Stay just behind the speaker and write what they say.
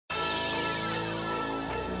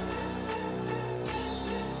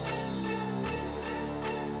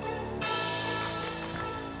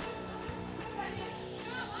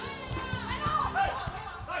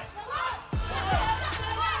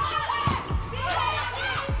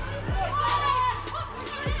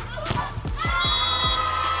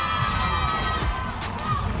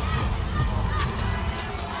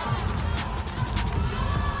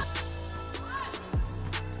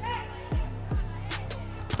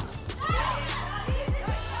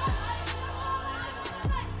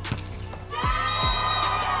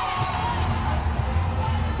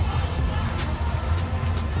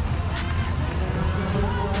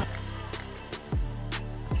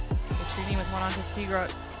Going on to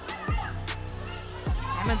Stigrot.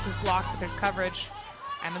 Emmons is blocked, but there's coverage.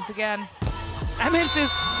 Emmons again. Emmons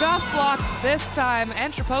is stuff blocked this time.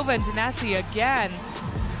 Antropova and Dinesi again.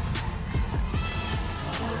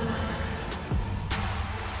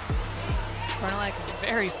 Kornelek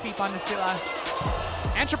very steep on Nasila.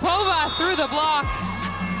 Antropova through the block.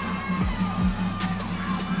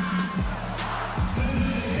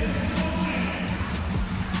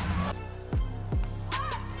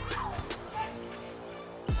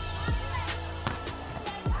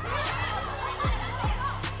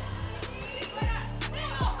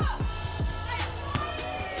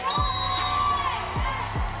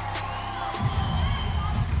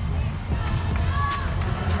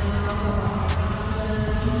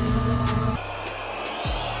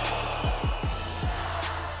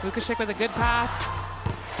 Lukashik with a good pass.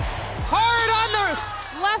 Hard on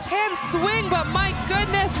the left-hand swing, but my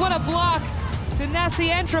goodness, what a block. Dinesi,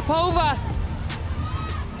 Antropova.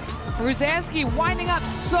 Ruzanski winding up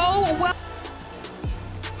so well.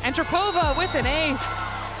 Antropova with an ace.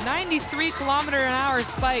 93-kilometer-an-hour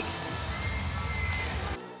spike.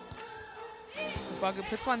 Bagu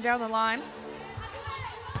puts one down the line.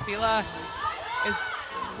 Sila is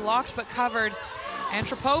blocked but covered.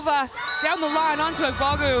 Antropova down the line onto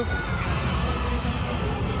Agbagu.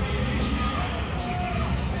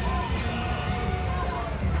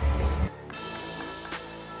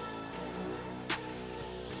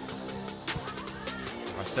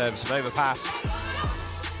 Serves an overpass.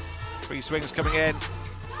 3 swings coming in.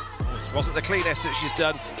 This wasn't the cleanest that she's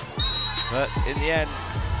done, but in the end,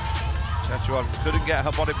 Chachuan couldn't get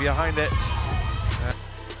her body behind it.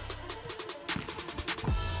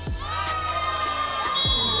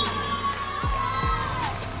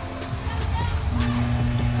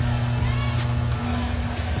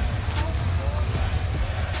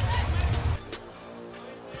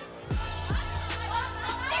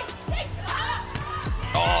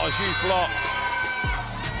 Oh, a huge block.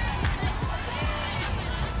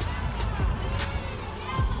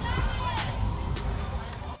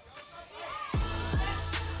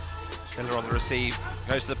 Schiller on the receive,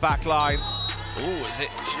 goes to the back line. Oh, is it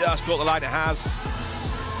just caught the line? It has.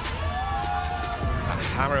 That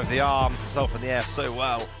hammer of the arm, itself in the air so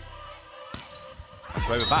well.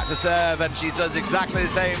 Over back to serve, and she does exactly the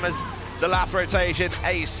same as the last rotation,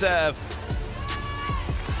 ace serve.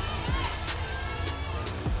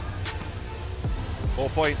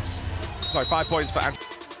 Five points for Antropova.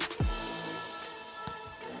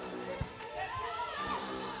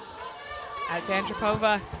 Out to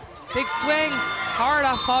Antropova. Big swing, hard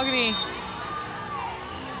off Pogny.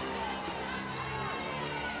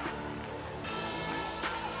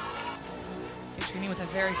 Petrini with a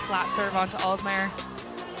very flat serve onto Alsmeyer.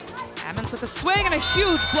 Emmons with a swing and a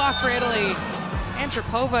huge block for Italy.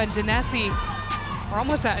 Antropova and Dinesi are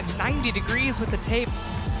almost at 90 degrees with the tape.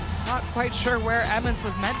 Not quite sure where Emmons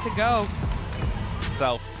was meant to go.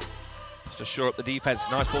 Just to shore up the defense.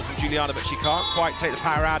 Nice ball from Juliana, but she can't quite take the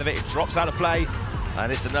power out of it. It drops out of play.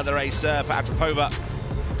 And it's another ace serve for Antropova.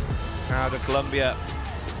 Out of Colombia.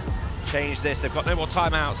 Change this. They've got no more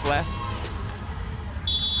timeouts left.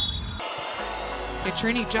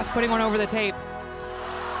 Petrini just putting one over the tape.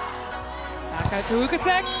 Back out to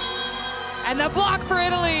Lukasek. And the block for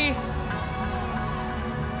Italy.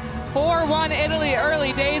 4-1 Italy,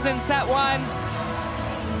 early days in set 1.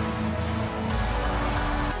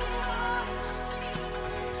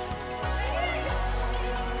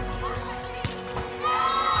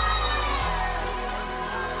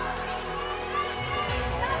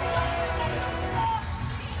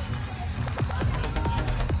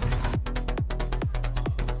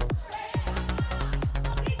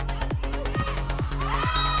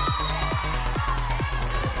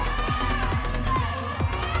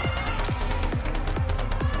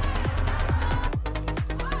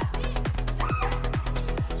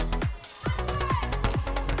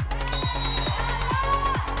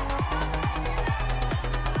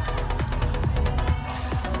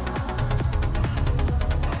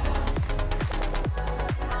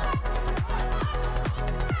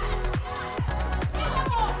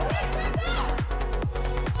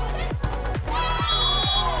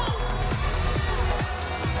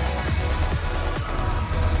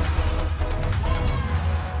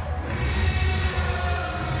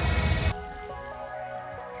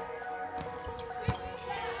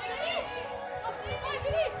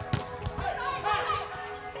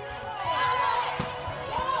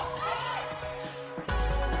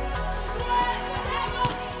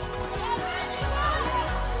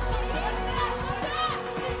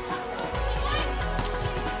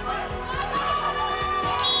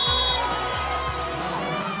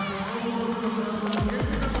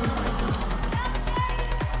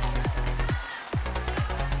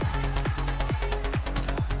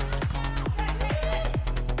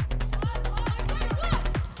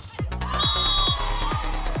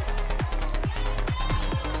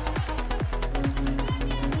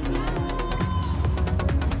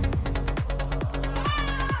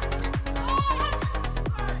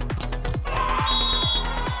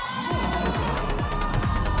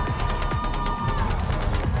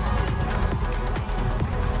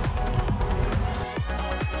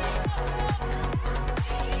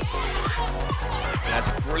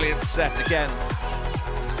 big set again.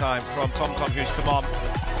 This time from Tom, who's come on.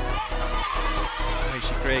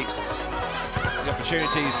 She creates the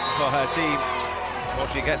opportunities for her team.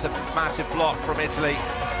 She gets a massive block from Italy.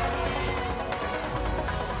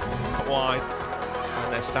 Wide,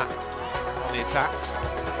 and they're stacked on the attacks.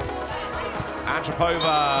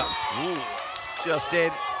 Antropova, just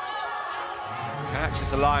in.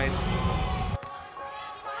 Catches the line.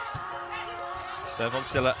 Serve on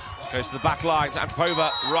Silla, goes to the back line to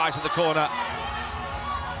Antropova, right at the corner.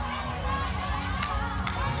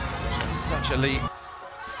 Such a lead.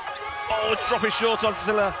 Oh, it's dropping short on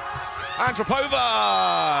Silla.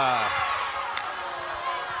 Antropova!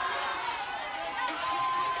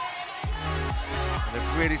 And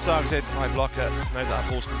they've really targeted my blocker to know that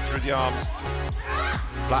ball's coming through the arms.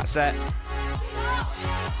 Flat set.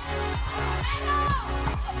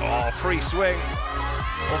 Oh, free swing.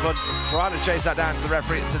 Orban trying to chase that down to the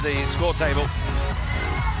referee, to the score table.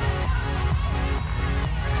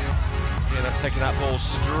 Yeah, taking that ball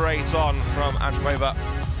straight on from Antropova.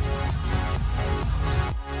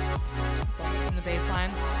 From the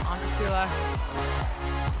baseline, onto Silla.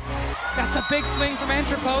 That's a big swing from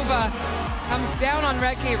Antropova. Comes down on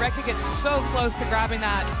Retke. Retke gets so close to grabbing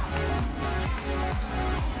that.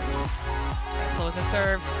 So with the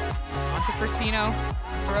serve, onto Persino.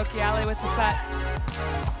 Barocchiali with the set.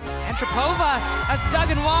 Antropova, that's dug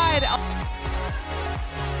in wide.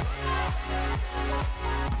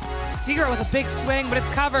 Seager with a big swing, but it's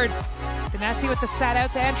covered. Dinesi with the set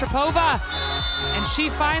out to Antropova. And she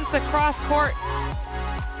finds the cross court.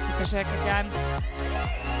 Pikashek again.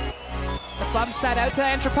 The bump set out to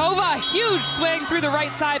Antropova. Huge swing through the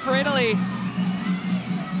right side for Italy.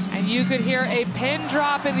 And you could hear a pin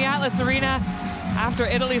drop in the Atlas Arena after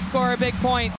Italy score a big point.